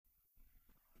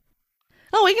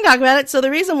Oh, we can talk about it. So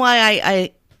the reason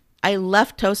why I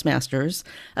left Toastmasters,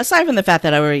 aside from the fact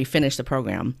that I already finished the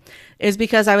program, is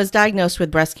because I was diagnosed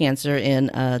with breast cancer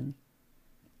in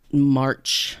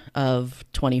March of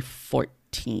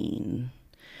 2014.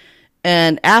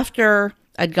 And after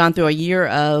I'd gone through a year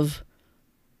of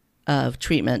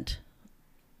treatment,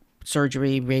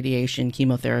 surgery, radiation,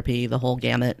 chemotherapy, the whole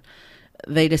gamut,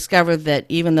 they discovered that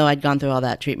even though I'd gone through all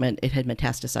that treatment, it had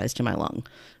metastasized to my lung.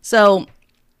 So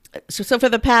for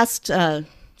the past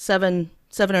 7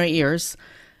 or 8 years,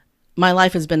 my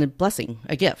life has been a blessing,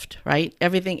 a gift, right?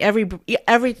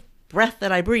 Every breath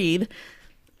that I breathe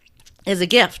is a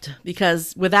gift,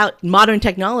 because without modern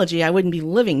technology, I wouldn't be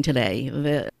living today.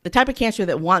 The type of cancer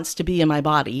that wants to be in my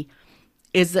body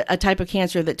is a type of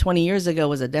cancer that 20 years ago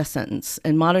was a death sentence.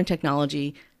 And modern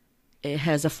technology, it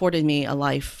has afforded me a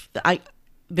life.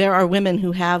 There are women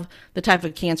who have the type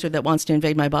of cancer that wants to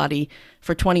invade my body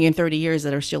for 20 and 30 years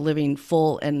that are still living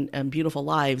full and beautiful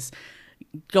lives,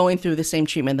 going through the same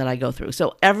treatment that I go through.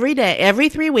 So every day, every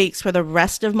 3 weeks for the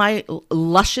rest of my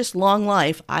luscious long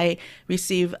life, I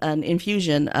receive an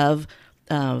infusion of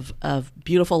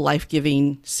beautiful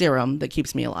life-giving serum that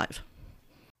keeps me alive.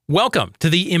 Welcome to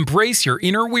the Embrace Your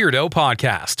Inner Weirdo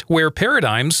podcast, where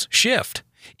paradigms shift.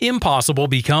 Impossible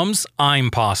becomes I'm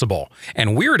possible,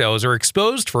 and weirdos are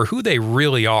exposed for who they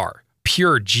really are,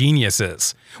 pure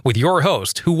geniuses. With your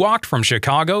host, who walked from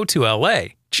Chicago to LA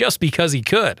just because he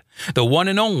could, the one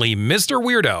and only Mr.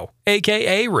 Weirdo,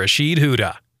 aka Rashid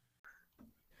Huda.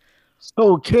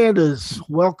 So, Candace,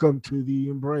 welcome to the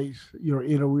Embrace Your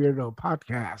Inner Weirdo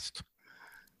podcast.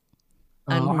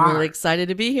 I'm really excited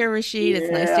to be here, Rashid.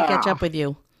 It's nice to catch up with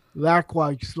you.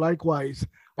 Likewise.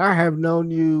 I have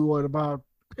known you, about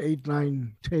 8,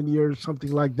 9, 10 years, something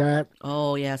like that.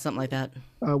 Oh, yeah, something like that.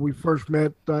 We first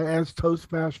met as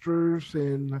Toastmasters,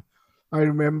 and I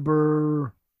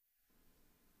remember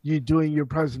you doing your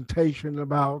presentation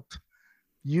about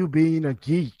you being a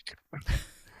geek.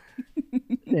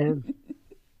 And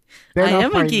I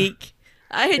am a geek.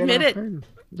 I admit it.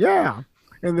 Yeah.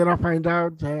 And then I find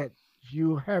out that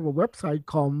you have a website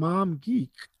called Mom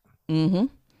Geek. Mm-hmm.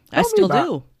 I still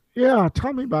do. Yeah,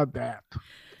 tell me about that.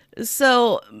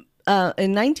 So in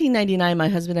 1999, my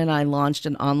husband and I launched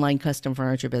an online custom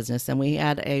furniture business, and we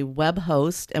had a web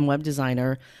host and web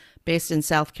designer based in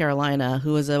South Carolina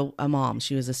who was a mom.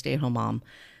 She was a stay-at-home mom.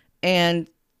 And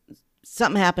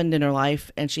something happened in her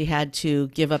life, and she had to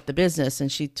give up the business,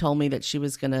 and she told me that she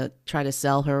was going to try to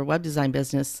sell her web design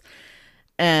business.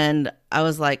 And I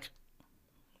was like,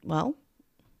 well,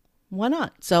 why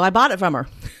not? So I bought it from her.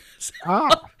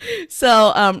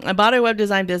 So I bought her web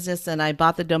design business, and I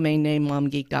bought the domain name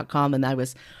momgeek.com, and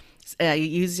I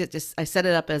used it. I set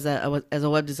it up as a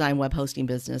web design, web hosting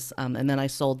business, and then I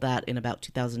sold that in about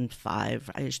 2005,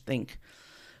 I think.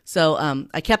 So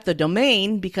I kept the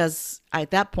domain because at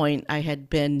that point I had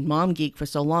been Mom Geek for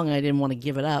so long, I didn't want to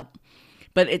give it up.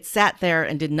 But it sat there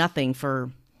and did nothing for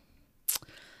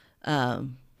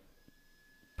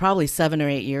probably 7 or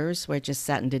 8 years, where it just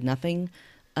sat and did nothing.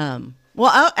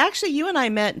 Actually, you and I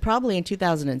met probably in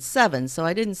 2007, so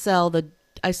I didn't sell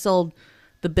I sold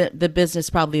the business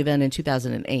probably then in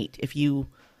 2008. If you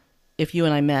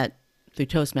and I met through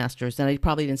Toastmasters, then I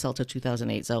probably didn't sell till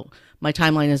 2008. So my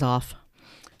timeline is off.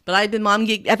 But I'd been Mom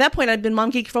Geek at that point. I'd been Mom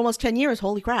Geek for almost 10 years.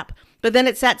 Holy crap! But then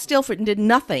it sat still and did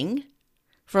nothing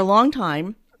for a long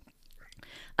time.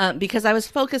 Because I was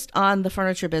focused on the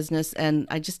furniture business, and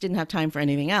I just didn't have time for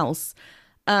anything else.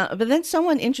 But then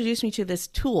someone introduced me to this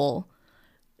tool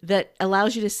that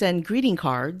allows you to send greeting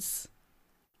cards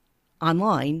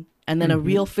online, and then a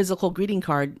real physical greeting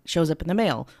card shows up in the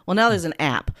mail. Well, now there's an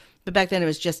app, but back then it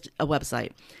was just a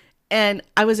website. And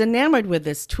I was enamored with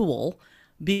this tool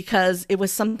because it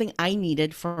was something I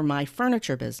needed for my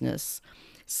furniture business.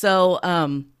 So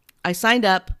I signed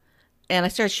up, and I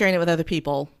started sharing it with other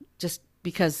people just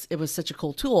because it was such a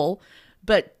cool tool.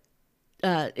 But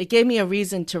it gave me a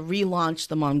reason to relaunch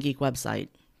the Mom Geek website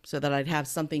so that I'd have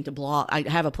something to blog. I'd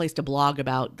have a place to blog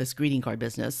about this greeting card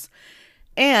business.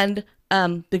 And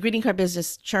the greeting card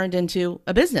business turned into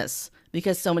a business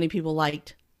because so many people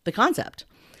liked the concept.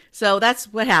 So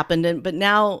that's what happened. But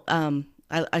now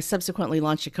I subsequently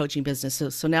launched a coaching business.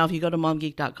 So now if you go to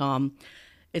momgeek.com,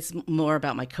 it's more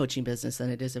about my coaching business than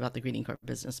it is about the greeting card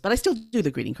business. But I still do the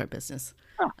greeting card business.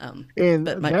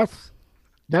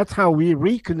 That's how we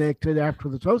reconnected after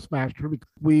the Toastmaster.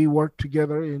 We worked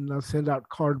together in send out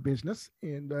card business.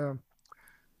 And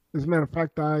as a matter of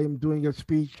fact, I am doing a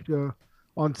speech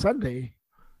on Sunday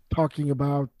talking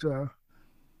about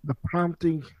the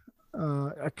prompting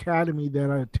academy that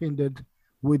I attended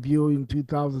with you in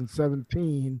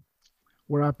 2017,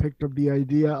 where I picked up the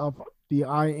idea of the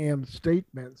I am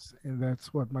statements, and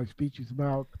that's what my speech is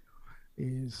about.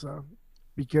 Is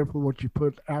be careful what you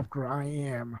put after I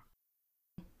am.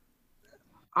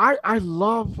 I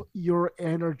love your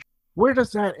energy. Where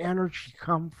does that energy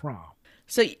come from?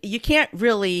 So you can't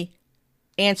really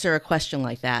answer a question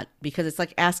like that because it's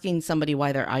like asking somebody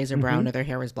why their eyes are brown or their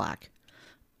hair is black.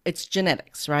 It's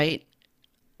genetics, right?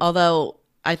 Although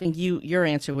I think your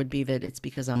answer would be that it's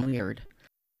because I'm weird.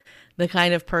 The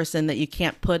kind of person that you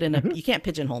can't put in you can't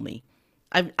pigeonhole me.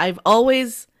 I've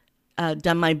always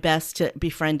done my best to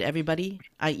befriend everybody.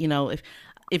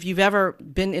 If you've ever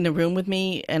been in a room with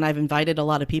me and I've invited a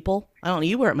lot of people, I don't know,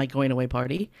 you were at my going away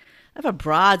party. I have a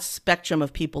broad spectrum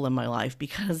of people in my life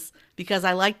because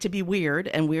I like to be weird,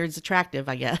 and weird's attractive,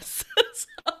 I guess.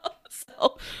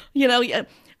 so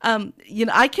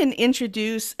I can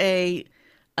introduce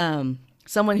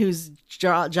someone whose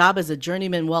job as a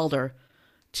journeyman welder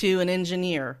to an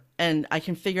engineer, and I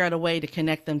can figure out a way to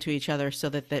connect them to each other so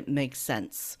that makes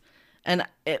sense. And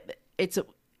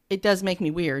it does make me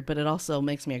weird, but it also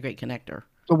makes me a great connector.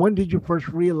 So when did you first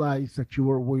realize that you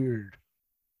were weird?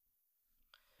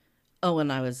 Oh,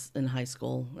 when I was in high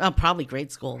school. Oh, probably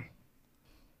grade school.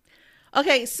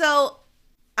 Okay, so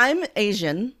I'm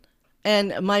Asian,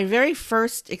 and my very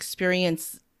first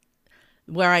experience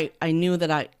where I knew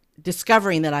that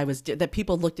discovering that that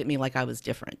people looked at me like I was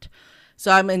different.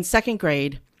 So I'm in second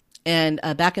grade, and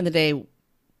back in the day,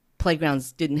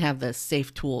 playgrounds didn't have the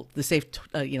safe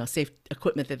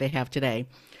equipment that they have today.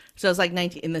 So it was like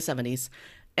in the 70s,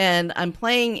 and I'm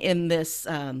playing in this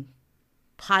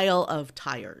pile of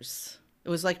tires. It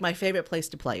was like my favorite place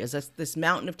to play. It was this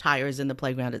mountain of tires in the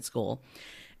playground at school,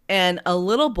 and a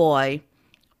little boy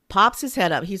pops his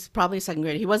head up. He's probably a second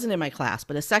grader. He wasn't in my class,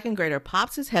 but a second grader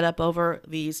pops his head up over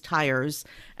these tires,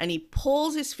 and he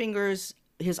pulls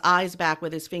his eyes back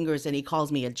with his fingers, and he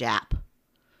calls me a Jap.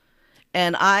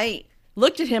 And I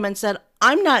looked at him and said,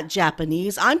 "I'm not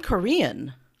Japanese, I'm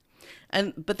Korean."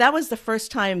 But that was the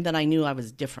first time that I knew I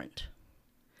was different.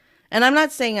 And I'm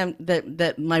not saying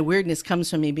that my weirdness comes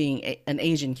from me being an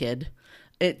Asian kid.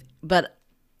 But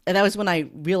that was when I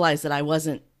realized that I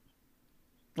wasn't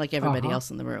like everybody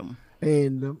else in the room.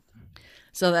 And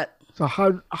so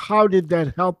how did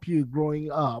that help you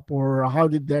growing up, or how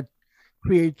did that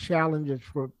create challenges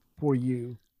for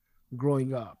you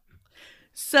growing up?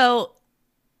 So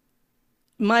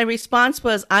my response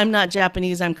was, "I'm not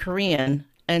Japanese, I'm Korean."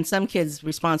 And some kids'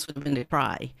 response would have been to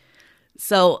cry.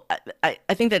 So I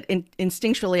think that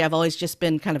instinctually, I've always just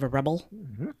been kind of a rebel.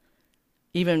 Mm-hmm.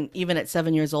 Even at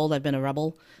 7 years old, I've been a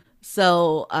rebel.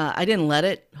 So I didn't let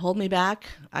it hold me back.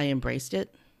 I embraced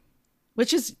it,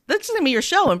 that's going to be your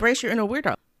show. Embrace your inner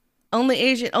weirdo. Only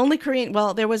Asian, only Korean.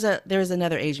 Well, there was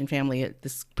another Asian family at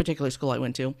this particular school I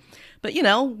went to. But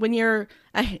when you're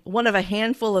one of a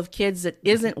handful of kids that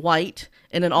isn't white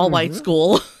in an all-white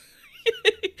school,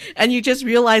 and you just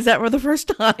realize that for the first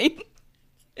time,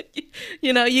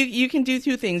 you can do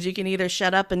two things. You can either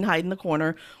shut up and hide in the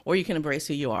corner, or you can embrace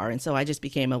who you are. And so I just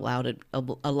became a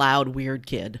loud, weird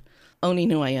kid, owning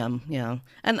who I am. Yeah.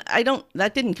 And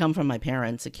that didn't come from my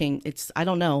parents. I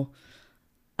don't know.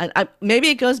 Maybe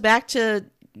it goes back to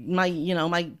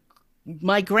my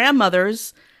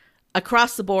grandmothers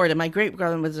across the board, and my great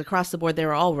grandmothers across the board. They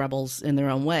were all rebels in their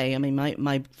own way. I mean,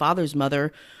 my father's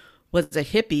mother was a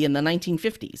hippie in the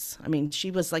 1950s. I mean,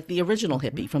 she was like the original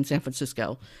hippie from San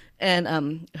Francisco.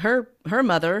 And her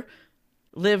mother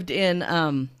lived in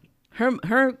her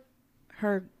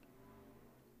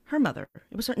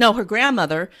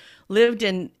grandmother lived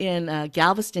in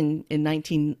Galveston in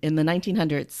the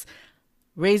 1900s,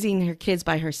 raising her kids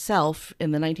by herself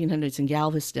in the 1900s in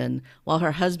Galveston, while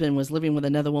her husband was living with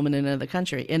another woman in another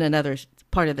country, in another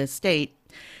part of the state.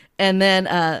 And then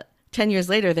 10 years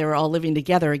later, they were all living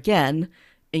together again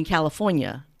in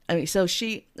California. I mean, so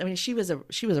she was a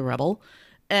rebel.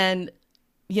 And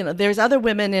there's other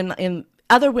women in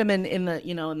the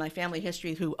in my family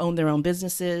history who owned their own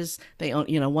businesses. They own,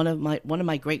 one of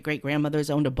my great grandmothers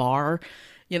owned a bar.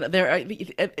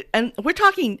 And we're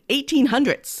talking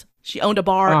 1800s. She owned a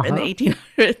bar in the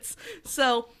 1800s.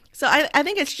 So I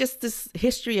think it's just this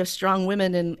history of strong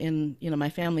women in my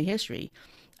family history.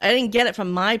 I didn't get it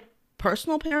from my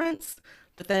personal parents,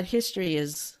 but that history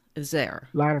is there.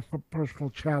 A lot of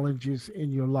personal challenges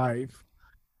in your life.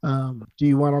 Do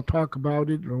you want to talk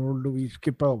about it, or do we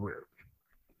skip over it?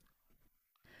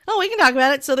 Oh, we can talk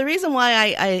about it. So the reason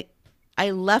why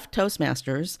I left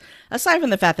Toastmasters, aside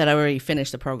from the fact that I already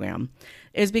finished the program,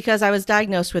 is because I was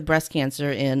diagnosed with breast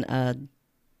cancer in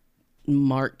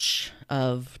March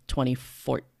of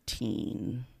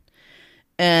 2014.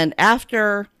 And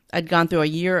after I'd gone through a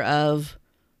year of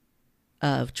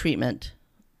of treatment,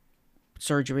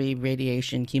 surgery,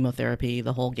 radiation, chemotherapy,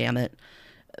 the whole gamut,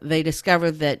 they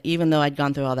discovered that even though I'd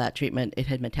gone through all that treatment, it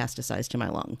had metastasized to my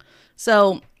lung.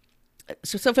 So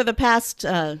for the past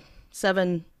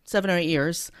 7 or 8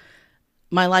 years,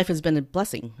 my life has been a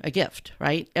blessing, a gift,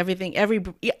 right? Every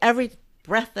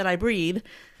breath that I breathe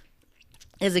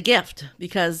is a gift,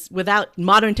 because without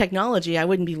modern technology, I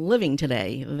wouldn't be living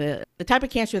today. The type of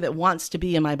cancer that wants to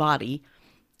be in my body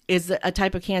is a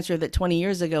type of cancer that 20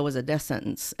 years ago was a death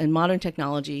sentence. And modern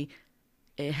technology,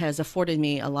 it has afforded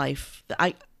me a life.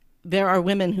 There are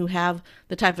women who have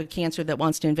the type of cancer that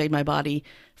wants to invade my body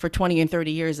for 20 and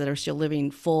 30 years that are still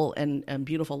living full and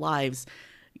beautiful lives,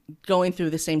 going through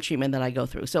the same treatment that I go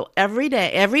through. So every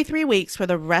day, every 3 weeks for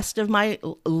the rest of my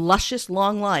luscious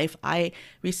long life, I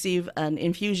receive an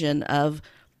infusion of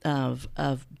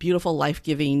beautiful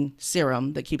life-giving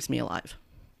serum that keeps me alive.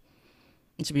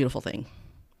 It's a beautiful thing.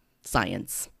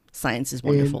 Science is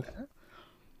wonderful. And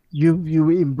you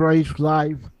embrace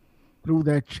life through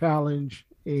that challenge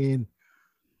and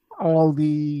all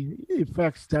the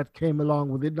effects that came along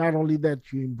with it. Not only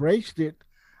that you embraced it,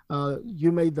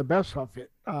 you made the best of it.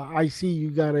 I see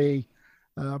you got a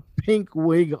pink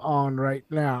wig on right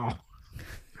now.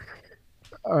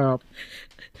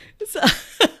 So,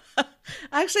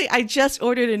 actually, I just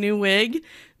ordered a new wig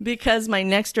because my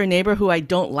next door neighbor, who I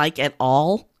don't like at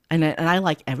all, and I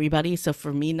like everybody, so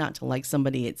for me not to like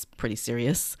somebody, it's pretty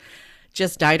serious,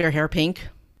 just dyed her hair pink.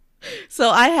 So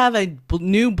I have a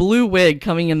new blue wig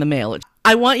coming in the mail.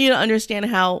 I want you to understand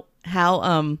how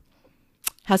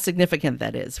significant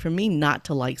that is. For me not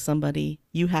to like somebody,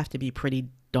 you have to be pretty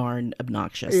darn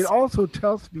obnoxious. It also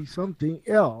tells me something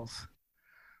else,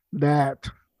 that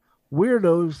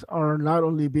weirdos are not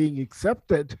only being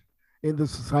accepted in the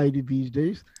society these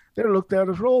days, they're looked at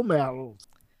as role models.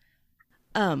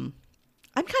 I'm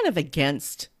kind of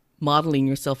against modeling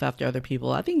yourself after other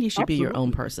people. I think you should be your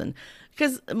own person,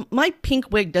 because my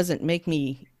pink wig doesn't make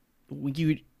me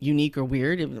unique or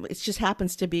weird. It just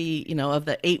happens to be, of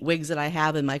the 8 wigs that I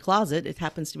have in my closet, it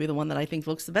happens to be the one that I think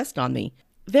looks the best on me.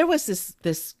 There was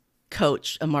this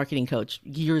coach, a marketing coach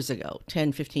years ago,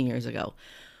 10, 15 years ago,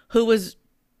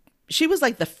 she was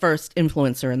like the first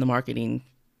influencer in the marketing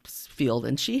field.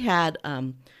 And she had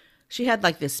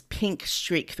like this pink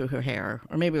streak through her hair,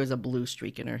 or maybe it was a blue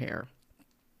streak in her hair.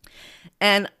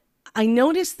 And I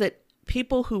noticed that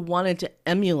people who wanted to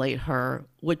emulate her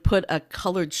would put a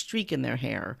colored streak in their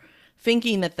hair,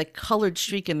 thinking that the colored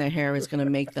streak in their hair is going to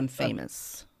make them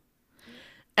famous.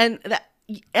 And that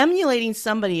emulating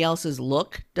somebody else's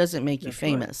look doesn't make you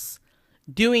famous.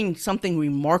 Right. Doing something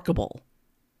remarkable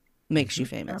makes you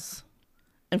famous.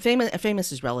 And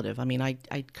famous is relative. I mean, I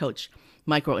coach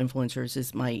micro influencers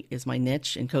is my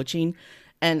niche in coaching,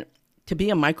 and to be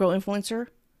a micro influencer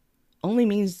only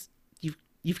means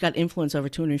you've got influence over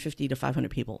 250 to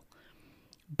 500 people.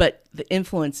 But the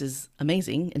influence is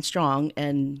amazing and strong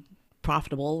and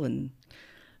profitable and,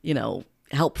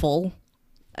 helpful.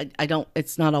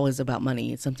 It's not always about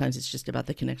money. Sometimes it's just about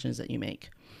the connections that you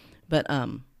make. But,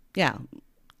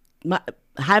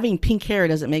 having pink hair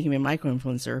doesn't make me a micro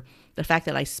influencer. The fact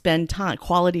that I spend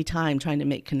quality time trying to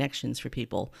make connections for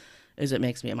people is what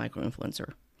makes me a micro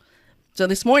influencer. So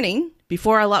this morning,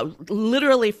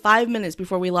 literally 5 minutes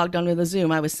before we logged onto the Zoom,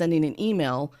 I was sending an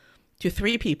email to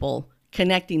 3 people,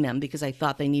 connecting them because I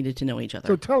thought they needed to know each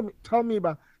other. So tell me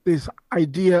about this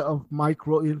idea of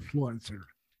micro influencer.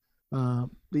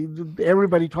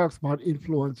 Everybody talks about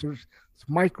influencers. It's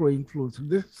micro influencer.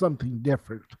 This is something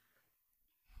different.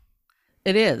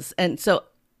 It is. And so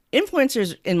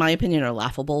influencers, in my opinion, are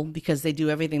laughable because they do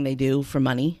everything they do for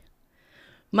money.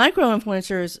 Micro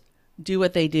influencers do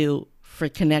what they do for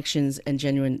connections and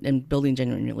building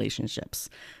genuine relationships.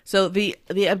 So the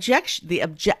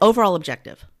overall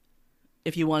objective,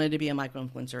 if you wanted to be a micro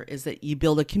influencer, is that you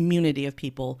build a community of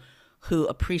people who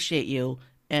appreciate you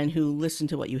and who listen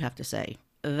to what you have to say.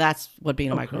 That's what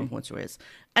being a micro influencer is.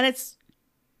 And it's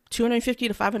 250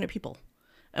 to 500 people.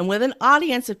 And with an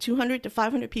audience of 200 to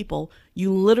 500 people,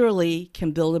 you literally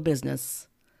can build a business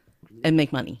and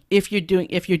make money if you're doing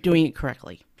it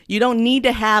correctly. You don't need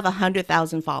to have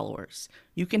 100,000 followers.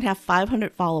 You can have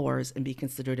 500 followers and be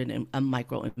considered a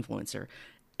micro influencer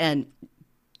and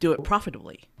do it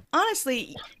profitably.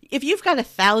 Honestly, if you've got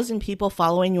 1,000 people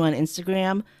following you on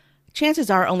Instagram, chances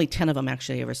are only 10 of them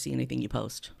actually ever see anything you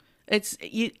post.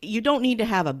 You don't need to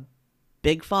have a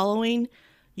big following.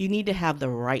 You need to have the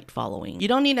right following. You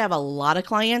don't need to have a lot of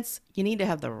clients. You need to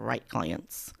have the right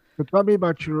clients. So tell me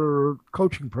about your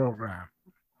coaching program.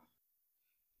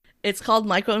 It's called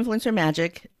Micro Influencer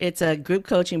Magic. It's a group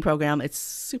coaching program. It's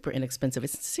super inexpensive.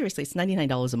 It's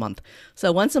 $99 a month.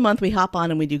 So once a month we hop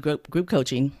on and we do group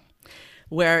coaching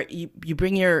where you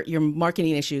bring your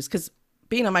marketing issues, because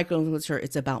being a micro influencer,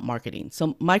 it's about marketing.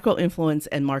 So micro influence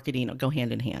and marketing go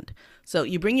hand in hand. So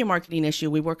you bring your marketing issue,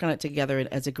 we work on it together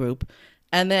as a group.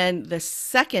 And then the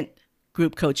second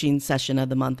group coaching session of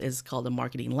the month is called a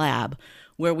marketing lab,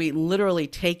 where we literally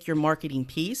take your marketing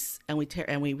piece and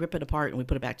we rip it apart and we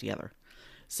put it back together.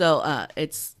 So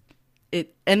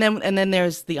and then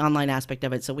there's the online aspect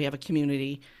of it. So we have a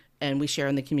community and we share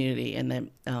in the community, and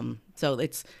then so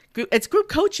it's group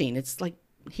coaching. It's like,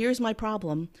 here's my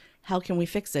problem, how can we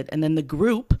fix it? And then the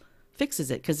group fixes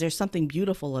it, because there's something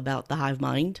beautiful about the hive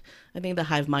mind. I think the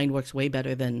hive mind works way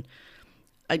better than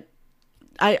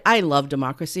I love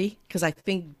democracy, because I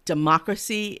think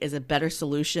democracy is a better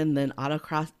solution than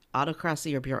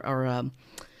autocracy or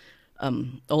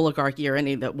oligarchy or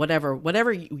any of that.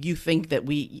 Whatever you think that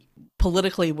we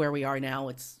politically where we are now,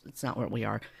 it's not where we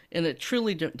are. In a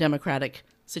truly democratic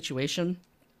situation,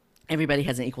 everybody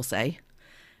has an equal say,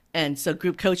 and so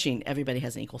group coaching, everybody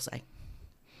has an equal say.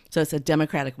 So it's a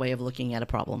democratic way of looking at a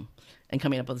problem and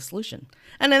coming up with a solution.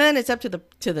 And then it's up to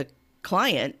the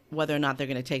client whether or not they're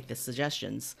going to take the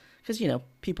suggestions, because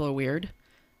people are weird.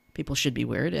 People should be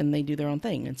weird, and they do their own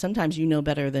thing. And sometimes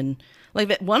better than, like,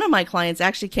 that. One of my clients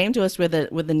actually came to us with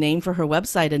the name for her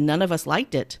website, and none of us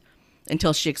liked it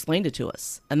until she explained it to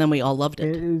us, and then we all loved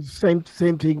it. Same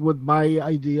thing with my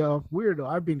idea of weirdo.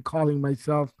 I've been calling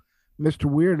myself Mr.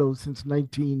 Weirdo since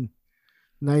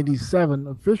 1997.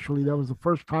 Officially, that was the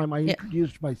first time I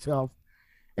introduced myself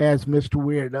as Mr.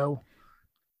 Weirdo.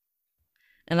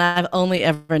 And I've only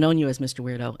ever known you as Mr.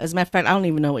 Weirdo. As a matter of fact, I don't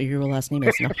even know what your real last name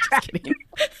is. No, I'm just kidding.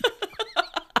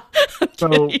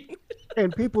 Kidding.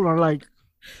 And people are like,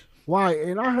 why?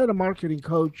 And I had a marketing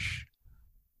coach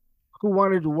who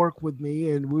wanted to work with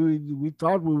me, and we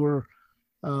thought we were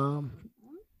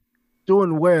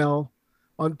doing well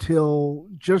until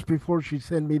just before she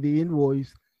sent me the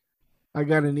invoice. I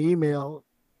got an email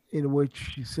in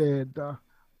which she said, I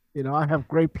have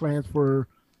great plans for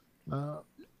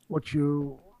what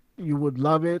you would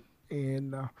love it,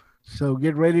 and so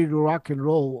get ready to rock and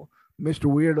roll, Mr.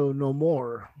 Weirdo no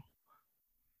more.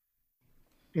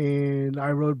 And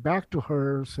I wrote back to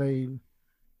her saying,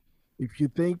 if you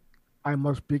think I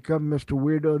must become Mr.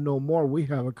 Weirdo no more, we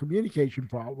have a communication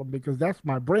problem, because that's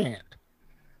my brand.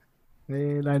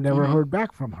 And I never heard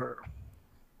back from her.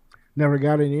 Never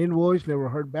got an invoice, never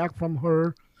heard back from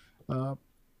her.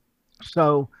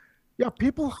 So yeah,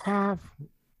 people have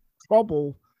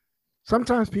trouble.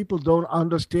 Sometimes people don't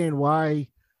understand why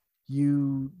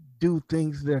you do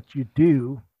things that you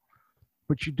do,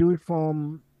 but you do it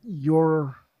from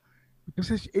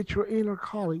because it's your inner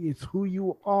calling. It's who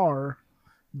you are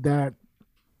that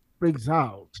brings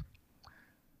out.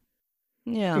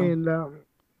 Yeah.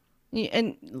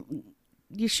 And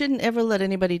you shouldn't ever let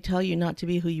anybody tell you not to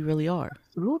be who you really are.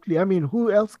 Absolutely. I mean,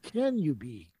 who else can you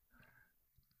be?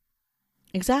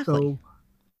 Exactly. So,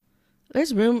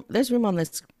 there's room on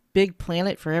this big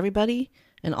planet for everybody,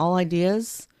 and all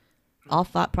ideas, all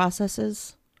thought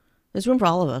processes. There's room for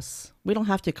all of us. We don't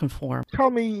have to conform. Tell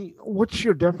me, what's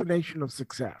your definition of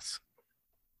success?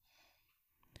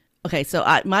 Okay, so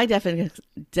my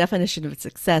definition of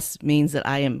success means that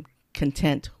I am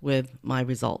content with my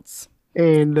results.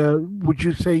 And would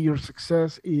you say your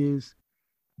success is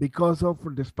because of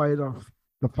or despite of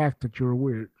the fact that you're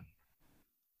weird?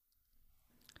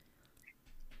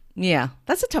 Yeah,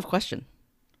 that's a tough question.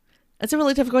 That's a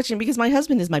really tough question, because my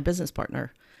husband is my business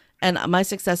partner, and my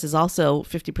success is also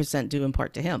 50% due in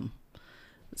part to him.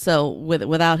 So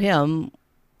without him,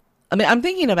 I mean, I'm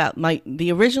thinking about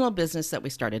the original business that we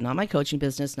started, not my coaching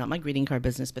business, not my greeting card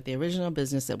business, but the original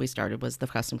business that we started was the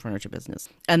custom furniture business.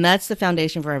 And that's the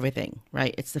foundation for everything,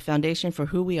 right? It's the foundation for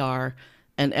who we are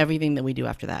and everything that we do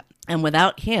after that. And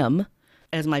without him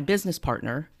as my business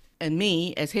partner and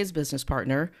me as his business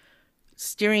partner,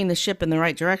 steering the ship in the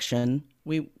right direction,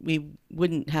 we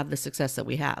wouldn't have the success that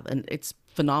we have. And it's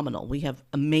phenomenal. We have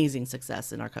amazing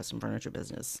success in our custom furniture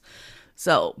business.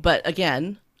 So, but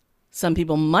again, some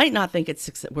people might not think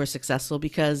we're successful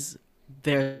because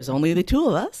there's only the two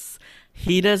of us.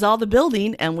 He does all the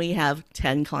building, and we have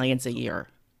 10 clients a year.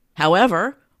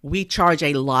 However, we charge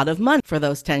a lot of money for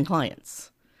those 10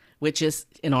 clients, which is,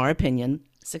 in our opinion,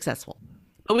 successful.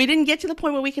 But we didn't get to the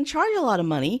point where we can charge a lot of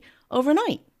money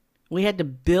overnight. We had to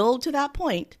build to that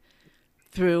point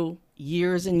through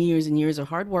years and years and years of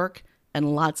hard work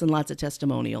and lots of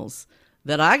testimonials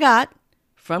that I got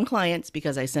from clients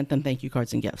because I sent them thank you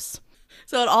cards and gifts.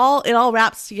 So it all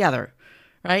wraps together,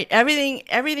 right?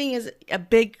 Everything is a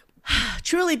big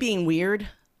Truly being weird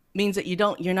means that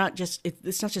you're not just,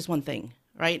 it's not just one thing,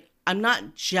 right? I'm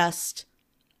not just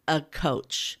a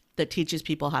coach that teaches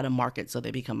people how to market so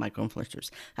they become micro-influencers.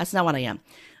 That's not what I am.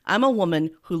 I'm a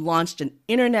woman who launched an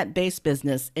internet-based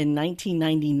business in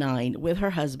 1999 with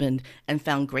her husband and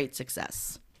found great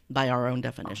success by our own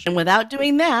definition. And without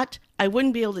doing that, I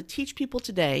wouldn't be able to teach people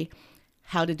today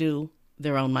how to do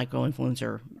their own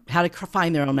micro-influencer, how to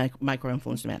find their own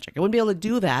micro-influencer magic. I wouldn't be able to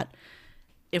do that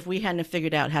if we hadn't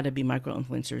figured out how to be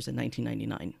micro-influencers in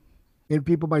 1999. And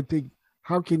people might think,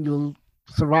 how can you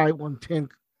survive on 10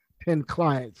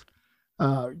 clients?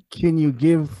 Can you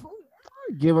give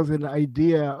us an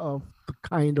idea of the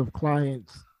kind of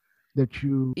clients that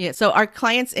you? Yeah, so our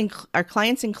clients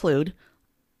include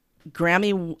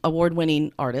Grammy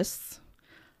award-winning artists,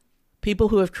 people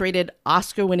who have created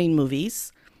Oscar-winning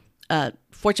movies,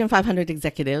 Fortune 500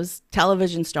 executives,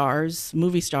 television stars,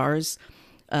 movie stars,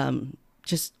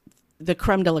 just the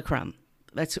creme de la creme.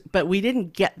 But we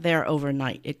didn't get there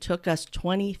overnight. It took us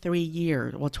 23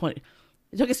 years.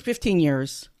 It took us 15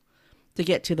 years to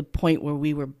get to the point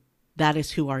where that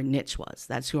is who our niche was.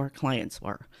 That's who our clients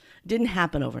were. It didn't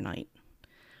happen overnight.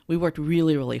 We worked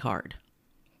really, really hard.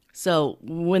 So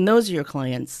when those are your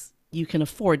clients, you can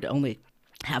afford to only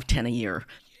have 10 a year,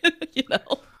 you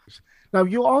know? Now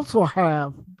you also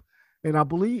have, and I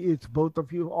believe it's both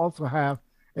of you also have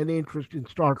an interest in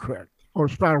Star Trek or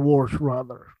Star Wars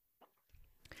rather.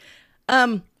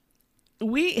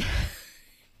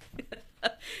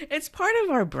 It's part of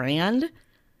our brand,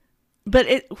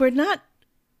 but we're not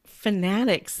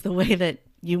fanatics the way that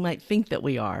you might think that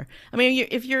we are. I mean,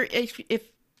 if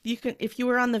you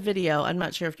were on the video, I'm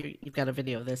not sure if you've got a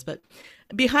video of this, but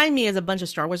behind me is a bunch of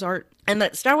Star Wars art, and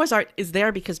that Star Wars art is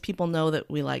there because people know that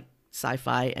we like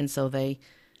sci-fi, and so they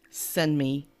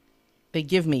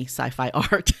give me sci-fi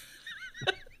art.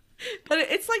 But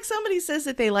it's like somebody says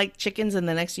that they like chickens, and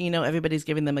the next thing you know, everybody's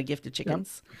giving them a gift of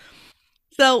chickens. Yep.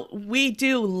 So we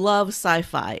do love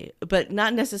sci-fi, but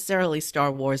not necessarily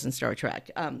Star Wars and Star Trek.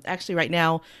 Actually, right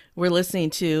now, we're listening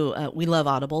to, we love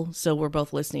Audible, so we're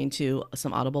both listening to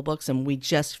some Audible books, and we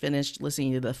just finished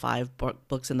listening to the 5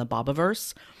 books in the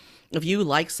Bobiverse. If you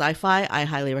like sci-fi, I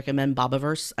highly recommend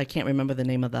Bobiverse. I can't remember the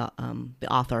name of the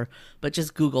author, but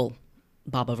just Google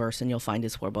Bobiverse and you'll find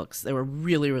his 4 books. They were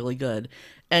really, really good.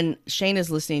 And Shane is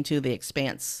listening to the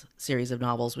Expanse series of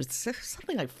novels, which is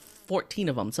something like 14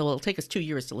 of them. So it'll take us 2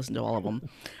 years to listen to all of them.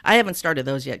 I haven't started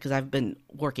those yet because I've been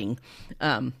working.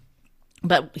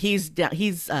 But he's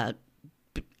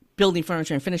building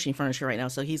furniture and finishing furniture right now.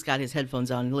 So he's got his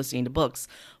headphones on and listening to books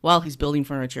while he's building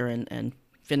furniture and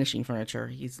finishing furniture.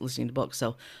 He's listening to books.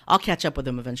 So I'll catch up with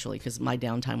him eventually because my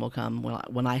downtime will come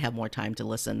when I have more time to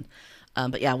listen.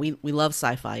 But yeah, we love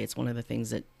sci-fi. It's one of the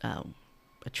things that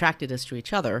attracted us to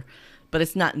each other, but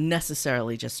it's not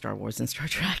necessarily just Star Wars and Star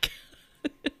Trek.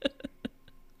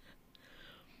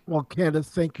 Well, Candace,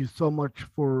 thank you so much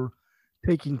for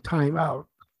taking time out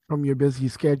from your busy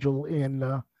schedule and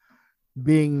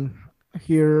being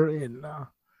here and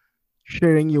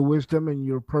sharing your wisdom and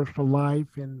your personal life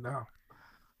and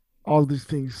all these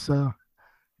things.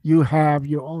 You have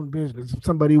your own business. If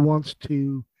somebody wants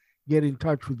to get in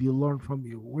touch with you, learn from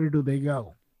you, where do they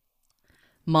go?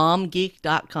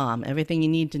 momgeek.com. Everything you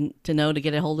need to know to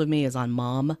get a hold of me is on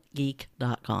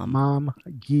momgeek.com.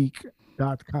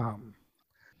 momgeek.com.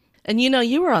 And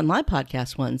you were on my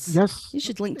podcast once. Yes. You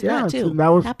should link to that too. That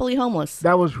was Happily Homeless.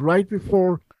 That was right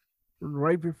before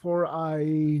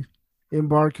I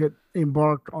embarked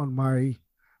on my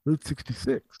Route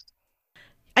 66.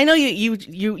 I know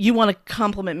you want to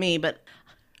compliment me, but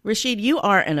Rashid, you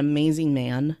are an amazing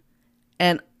man,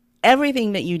 and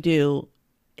everything that you do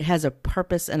has a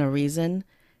purpose and a reason.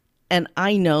 And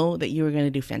I know that you are going to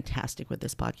do fantastic with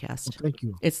this podcast. Well, thank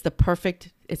you. It's the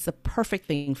perfect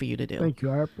thing for you to do. Thank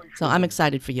you. I appreciate So I'm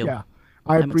excited for you. Yeah,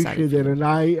 I appreciate it. And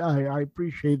I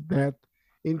appreciate that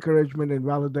encouragement and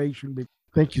validation.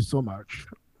 Thank you so much.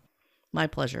 My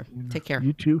pleasure. Take care.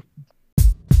 You too.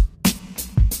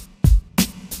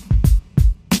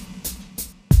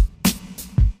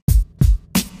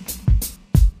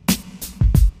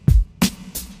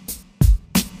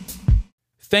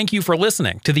 Thank you for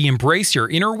listening to the Embrace Your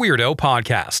Inner Weirdo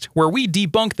podcast, where we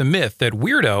debunk the myth that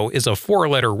weirdo is a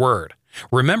 4-letter word.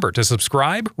 Remember to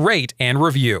subscribe, rate, and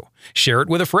review. Share it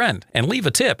with a friend, and leave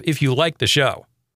a tip if you like the show.